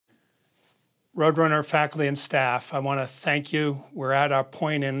Roadrunner faculty and staff, I want to thank you. We're at our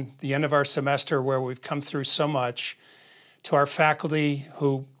point in the end of our semester where we've come through so much. To our faculty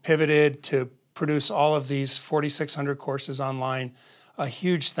who pivoted to produce all of these 4,600 courses online, a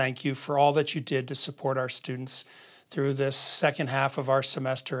huge thank you for all that you did to support our students through this second half of our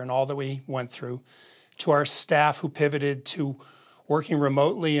semester and all that we went through. To our staff who pivoted to working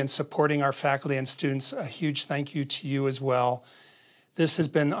remotely and supporting our faculty and students, a huge thank you to you as well. This has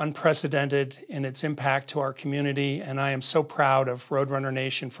been unprecedented in its impact to our community, and I am so proud of Roadrunner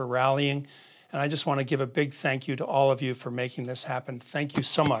Nation for rallying. And I just want to give a big thank you to all of you for making this happen. Thank you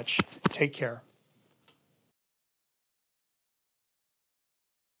so much. Take care.